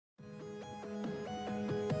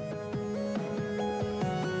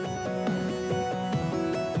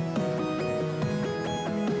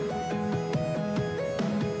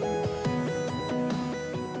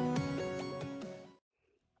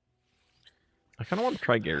I kind of want to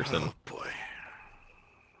try Garrison. Oh boy.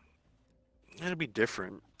 It'll be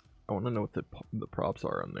different. I want to know what the props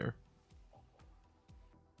are on there.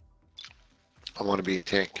 I want to be a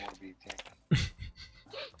tank.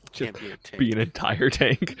 Can't be a tank. Be an entire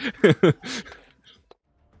tank.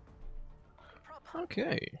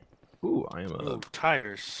 Okay. Ooh, I am a... Ooh,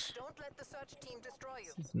 tires. Don't let the search team destroy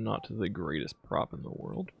you. This is not the greatest prop in the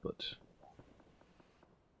world, but...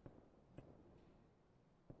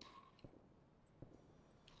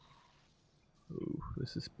 Ooh,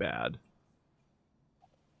 this is bad.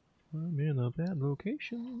 I'm in a bad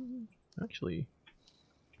location. Actually...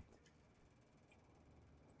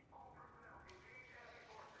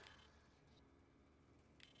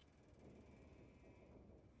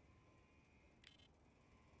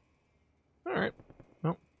 Alright.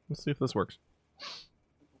 Well, let's see if this works.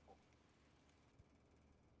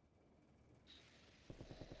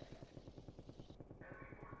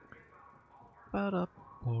 What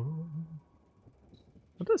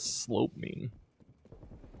does slope mean?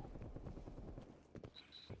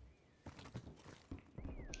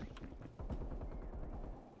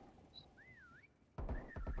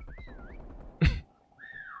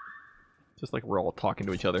 Just like we're all talking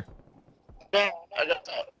to each other. No, I got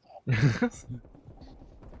that.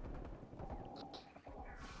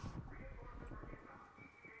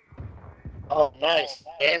 Oh, nice.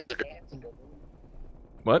 And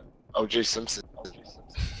What? OJ Simpson.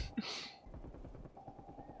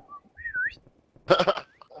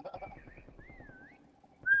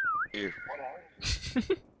 You.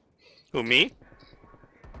 Who, me?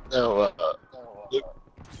 No, Luke,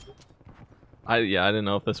 I didn't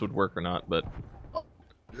know if this would work or not, but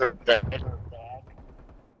you're bad.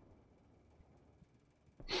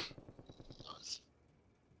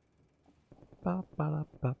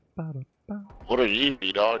 What are you,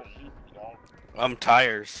 dog? I'm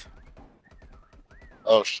tires.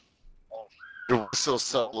 Oh, you're still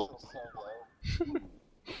so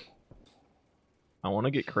I want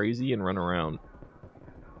to get crazy and run around.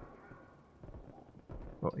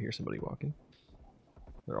 Oh, I hear somebody walking.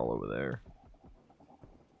 They're all over there.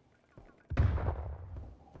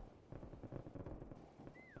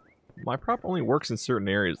 My prop only works in certain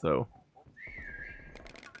areas, though.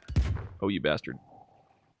 Oh, you bastard.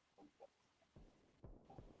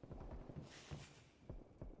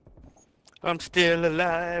 I'm still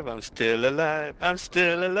alive. I'm still alive. I'm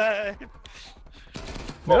still alive.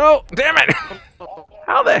 No! Damn it!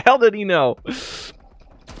 How the hell did he know?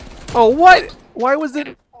 Oh, what? Why was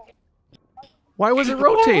it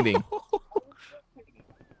rotating?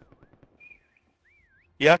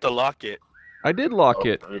 You have to lock it. I did lock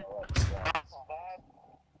it.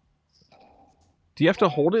 Do you have to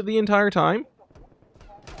hold it the entire time?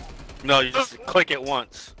 No, you just click it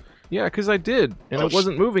once. Yeah, because I did, and it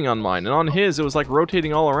wasn't moving on mine, and on his it was like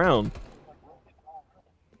rotating all around.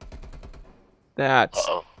 That's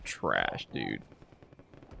trash, dude.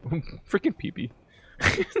 Freaking pee-pee.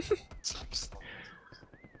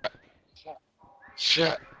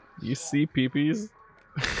 shit. You see pee-pees?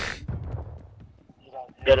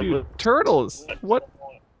 Gotta Dude, move. turtles! What?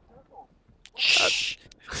 Shh.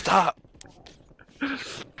 Stop.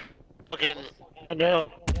 Okay, no.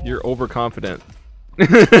 You're overconfident.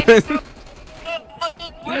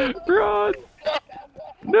 Run!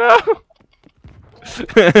 No!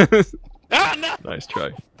 Ah, no. Nice try.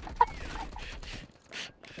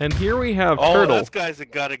 And here we have Oh, Turtle. this guy's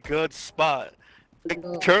got a good spot.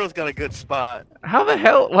 Turtle's got a good spot. How the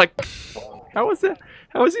hell, like, how is it?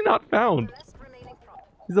 How is he not found?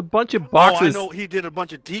 There's a bunch of boxes. Oh, I know. He did a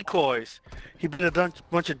bunch of decoys. He did a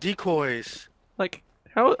bunch of decoys. Like,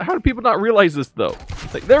 how do people not realize this though?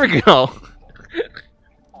 Like, there we go.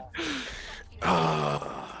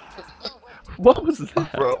 What was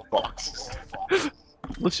that? Bro, boxes.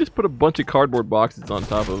 Let's just put a bunch of cardboard boxes on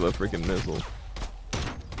top of a freaking missile.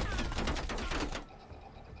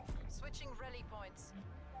 Switching rally points.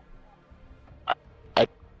 They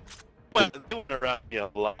went around me a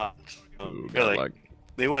lot. Ooh, They're got like, luck.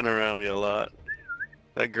 they went around me a lot.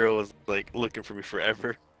 That girl was like looking for me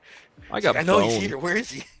forever. I got I know he's boned. here. Where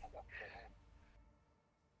is he?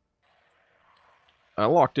 I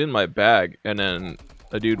locked in my bag, and then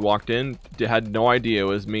a dude walked in, had no idea it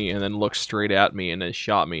was me, and then looked straight at me and then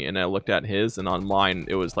shot me. And I looked at his, and on mine,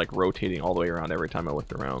 it was like rotating all the way around every time I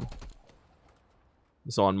looked around.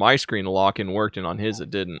 So on my screen, the lock-in worked, and on his, it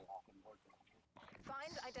didn't.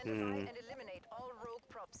 Find, identify, and eliminate all rogue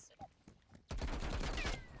props.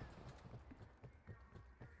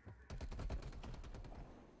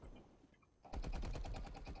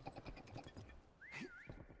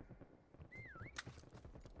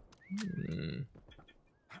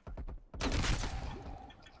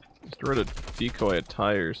 Threw a decoy at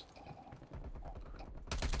tires.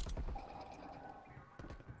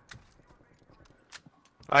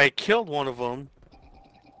 I killed one of them.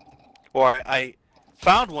 Or I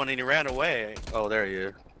found one and he ran away. Oh, there he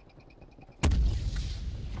is.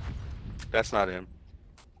 That's not him.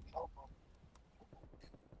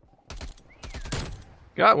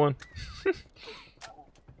 Got one.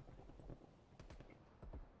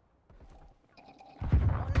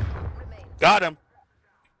 Got him.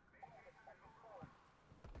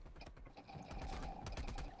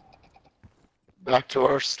 Back to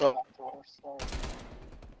our stuff.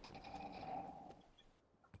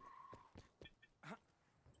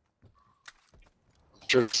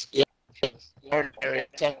 Yeah.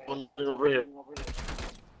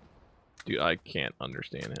 Dude, I can't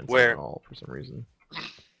understand him Where? at all for some reason.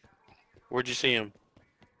 Where'd you see him?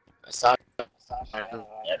 I saw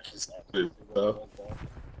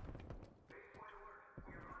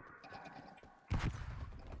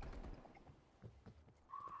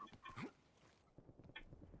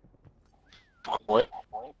what?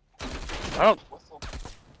 I don't.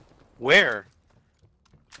 Where?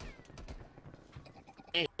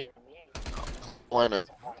 Planet.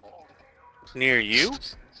 Near you?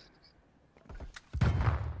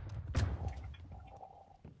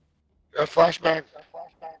 A flashback.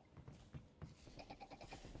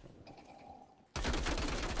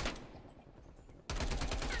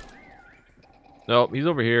 Nope, he's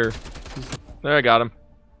over here. There, I got him.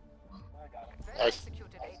 Well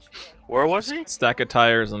executed, HVA. Where was he? Stack of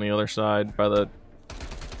tires on the other side, by the...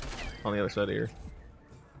 on the other side of here.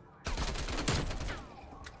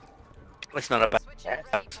 That's not a bad. Switching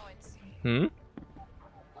rally points. Hmm?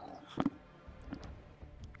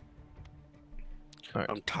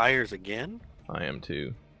 Tires again? I am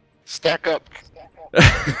too. Stack up.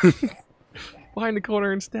 Behind the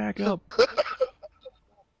corner and stack up.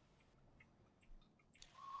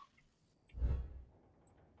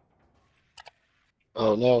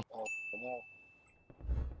 Oh no.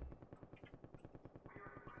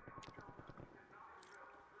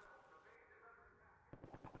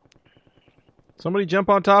 Somebody jump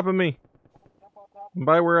on top of me.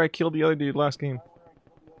 By where I killed the other dude last game.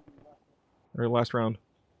 Or last round.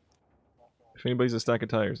 If anybody's a stack of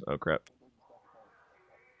tires. Oh crap.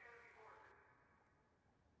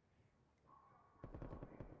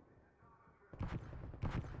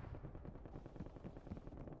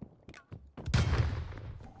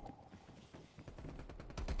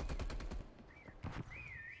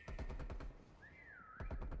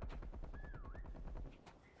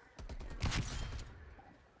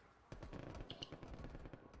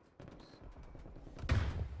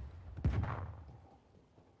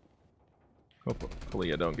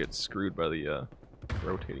 Hopefully I don't get screwed by the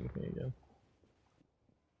rotating thing again.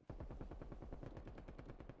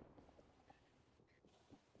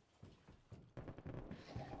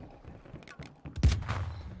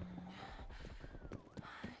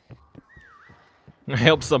 I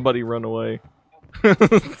helped somebody run away.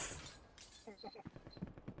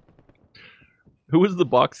 Who was the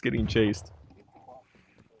box getting chased?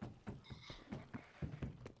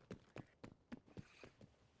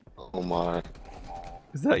 Oh my.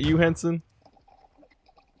 Is that you, Henson?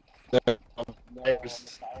 You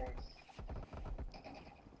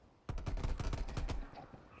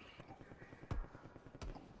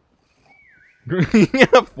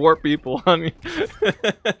have 4 people on you.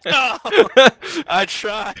 No! I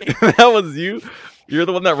tried. That was you? You're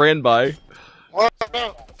the one that ran by?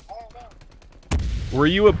 Were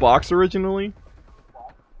you a box originally?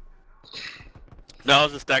 No, I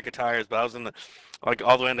was a stack of tires, but I was in the, like,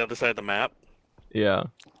 all the way on the other side of the map. Yeah.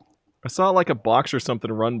 I saw like a box or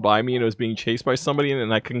something run by me and it was being chased by somebody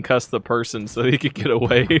and I concussed the person so he could get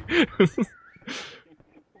away.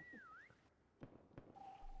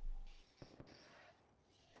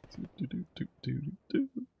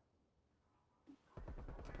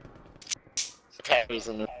 Tabbies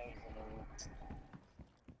in there.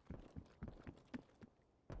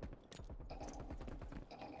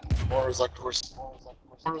 More is like the worst.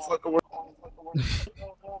 More is like the worst.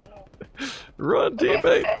 Run,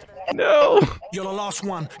 teammate! No! You're the last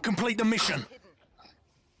one. Complete the mission.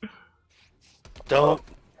 Don't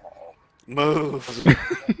move.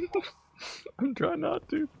 I'm trying not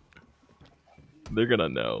to. They're gonna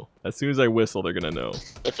know. As soon as I whistle, they're gonna know.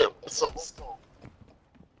 If it so,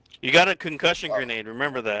 You got a concussion grenade,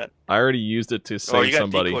 remember that. I already used it to Oh, save you got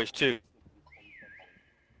somebody. decoys too.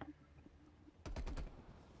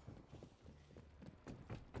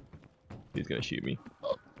 He's gonna shoot me.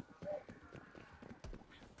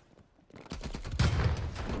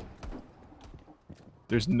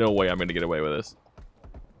 There's no way I'm gonna get away with this.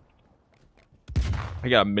 I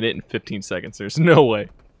got a minute and 15 seconds. There's no way.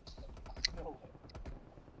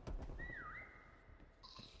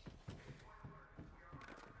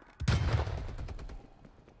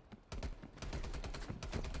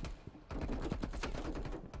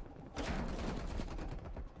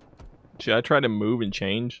 Should I try to move and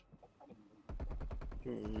change?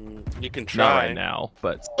 You can Not try. right now,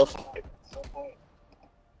 but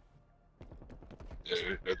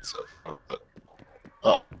Yeah, it's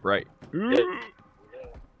oh, right.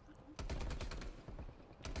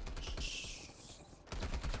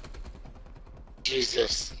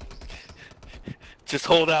 Jesus. Just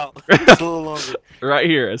hold out. Just a little longer. Right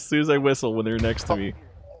here, as soon as I whistle when they're next to me.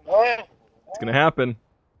 Oh, It's gonna happen.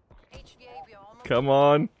 HVA, we are almost Come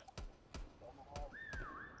on.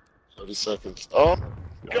 30 seconds. Oh,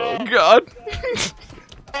 Oh god.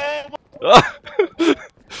 Ah.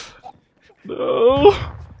 No.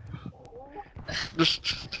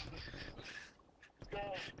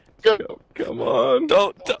 go. Come on.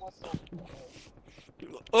 Don't.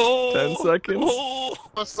 Oh. 10 seconds. Oh.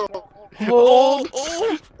 Hold.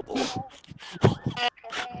 Oh.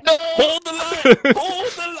 Hold the line.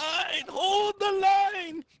 Hold the line. Hold the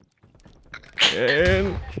line.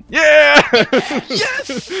 And yeah. Yes.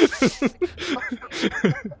 continue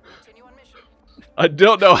on mission. I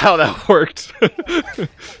don't know how that worked.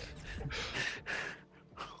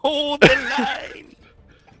 Hold the line.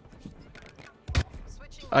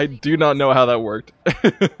 Switching I do not know how that worked.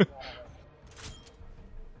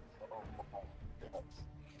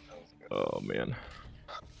 Oh man.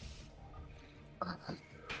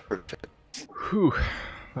 Whew.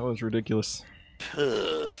 That was ridiculous.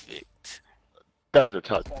 Perfect.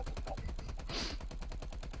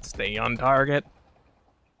 Stay on target.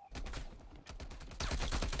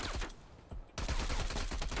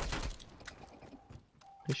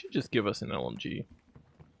 They should just give us an LMG.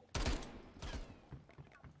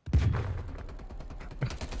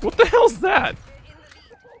 What the hell's that?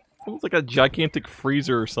 Sounds like a gigantic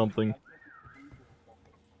freezer or something.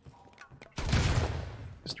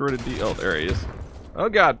 Destroyed a D. Oh, there he is. Oh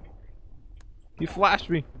god. He flashed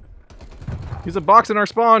me. He's a box in our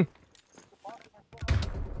spawn.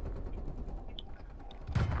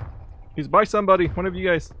 He's by somebody. One of you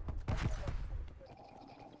guys.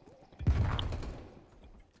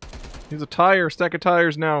 He's a tire. Stack of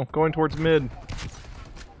tires now. Going towards mid.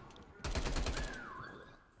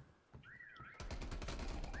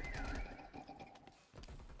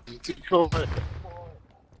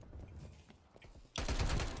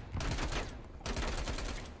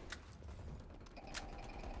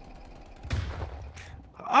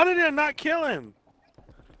 How did I not kill him?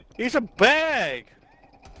 He's a bag.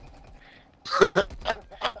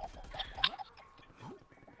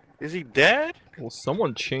 Is he dead? Well,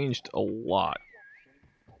 someone changed a lot.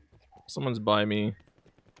 Someone's by me.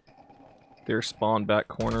 Their spawn back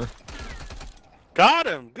corner. Got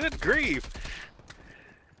him. Good grief.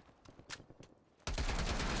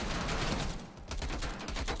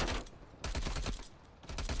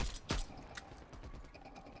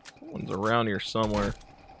 Someone's around here somewhere.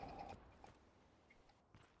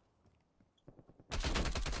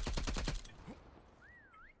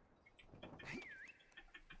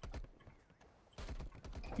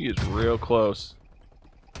 He is real close.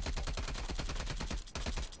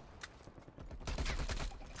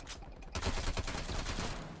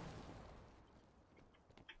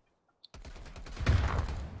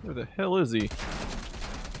 Where the hell is he?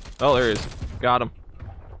 Oh, there he is. Got him.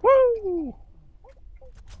 Woo!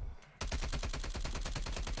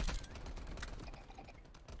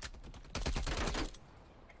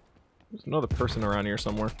 There's another person around here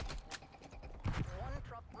somewhere. One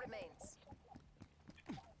prop remains.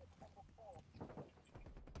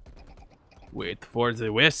 Wait for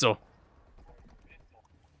the whistle.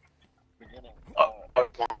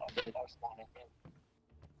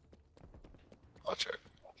 I'll check.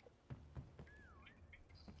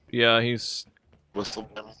 Yeah, he's... Whistle.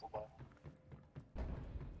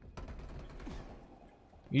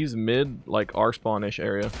 He's mid, like, our spawn-ish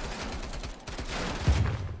area.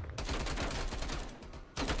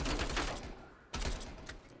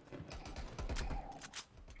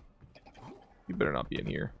 You better not be in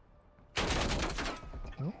here.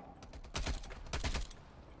 Nope.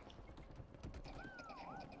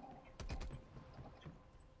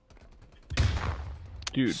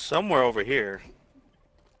 Dude. Somewhere over here.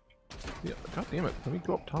 Yeah, god damn it. Let me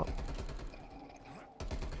go up top.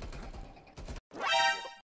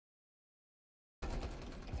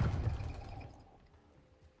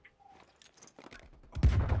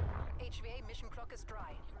 HVA mission clock is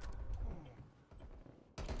dry.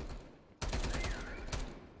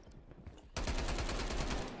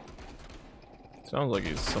 Sounds like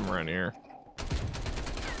he's somewhere in here.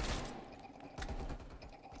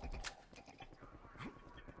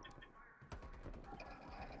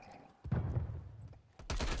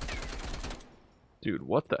 Dude,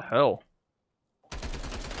 what the hell?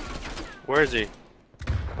 Where is he?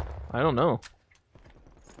 I don't know.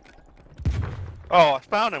 Oh, I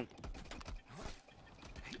found him.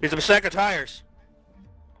 He's a sack of tires.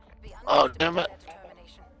 Oh, damn it.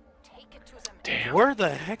 Damn. Where the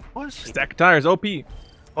heck was he? Stack of tires, OP.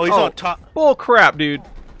 Oh, he's on top. Bull crap, dude.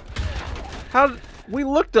 How we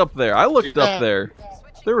looked up there. I looked up there.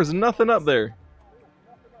 There was nothing up there.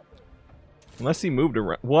 Unless he moved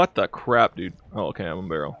around. What the crap, dude? Oh, okay, I'm a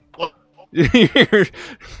barrel. You're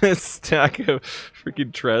a stack of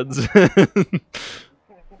freaking treads.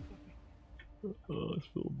 Oh, I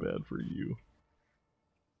feel bad for you.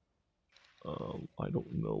 I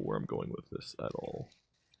don't know where I'm going with this at all.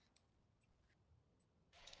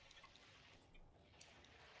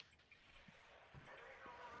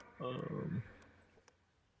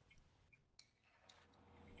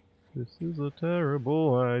 This is a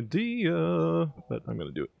terrible idea, but I'm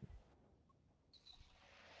gonna do it.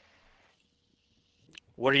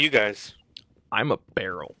 What are you guys? I'm a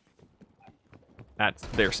barrel. That's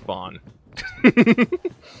their spawn.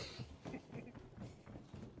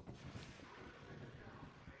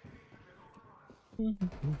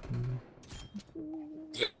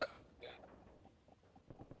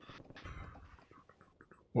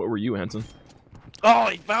 What were you, Hanson? Oh,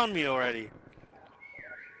 he found me already.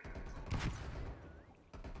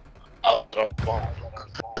 Oh, God.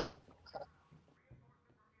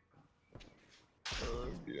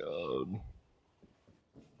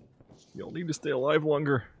 Y'all need to stay alive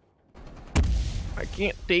longer. I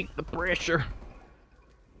can't take the pressure.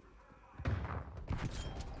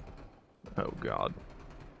 Oh, God.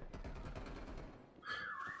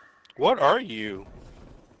 What are you?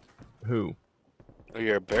 Who? Oh,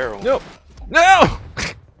 you're a barrel. Nope. No!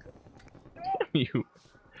 Damn you.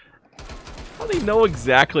 How do you know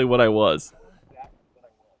exactly what I was?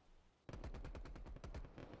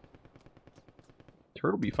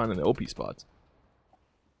 Turtle be finding the OP spots.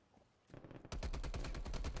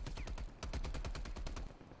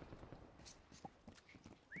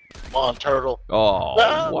 come on, turtle. Oh,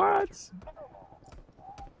 No! what?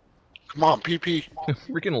 Come on, PP.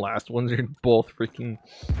 Freaking last ones are both freaking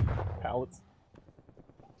pallets.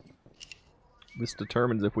 This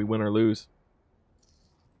determines if we win or lose.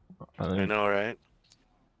 I know, right?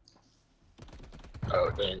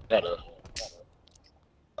 Oh, dang. Gotta.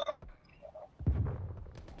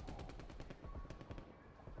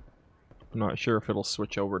 I'm not sure if it'll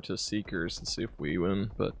switch over to Seekers and see if we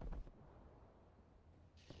win, but...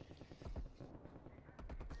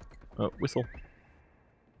 Oh, whistle.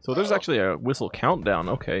 So there's actually a whistle countdown,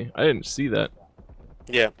 okay. I didn't see that.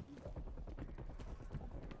 Yeah.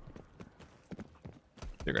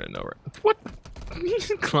 You're gonna know, right? What?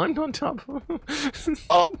 You climbed on top of him?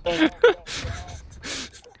 Oh, dang.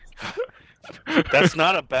 That's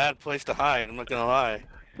not a bad place to hide, I'm not gonna lie.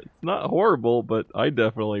 It's not horrible, but I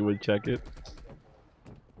definitely would check it.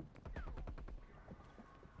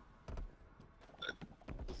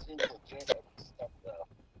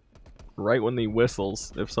 Right when he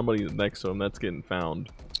whistles, if somebody's next to him, that's getting found.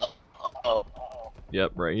 Oh.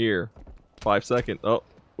 Yep, right here. 5 seconds. Oh.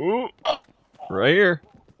 Ooh. Right here.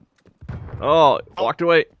 Oh, walked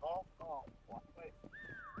away.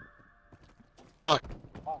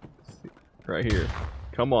 Right here.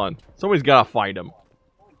 Come on. Somebody's gotta find him.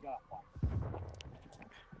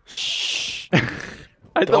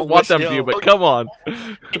 I don't want them to, but come on.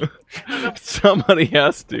 Somebody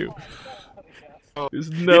has to.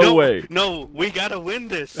 There's no way. No, we gotta win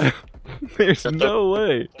this. There's no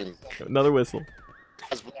way. Another whistle.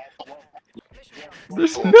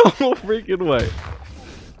 There's no freaking way.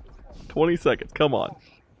 20 seconds. Come on.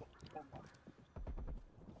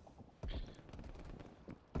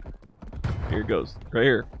 Here it goes. Right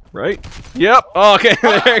here. Right? Yep. Oh, okay.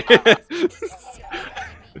 There it is.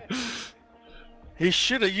 He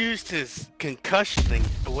should have used his concussioning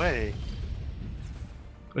away.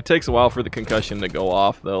 It takes a while for the concussion to go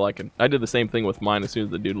off, though. Like I did the same thing with mine as soon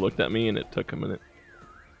as the dude looked at me, and it took a minute.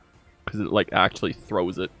 Because it, like, actually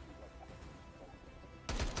throws it.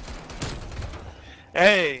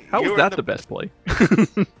 Hey, How was that the best play?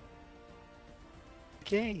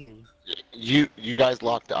 game? You guys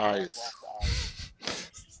locked eyes.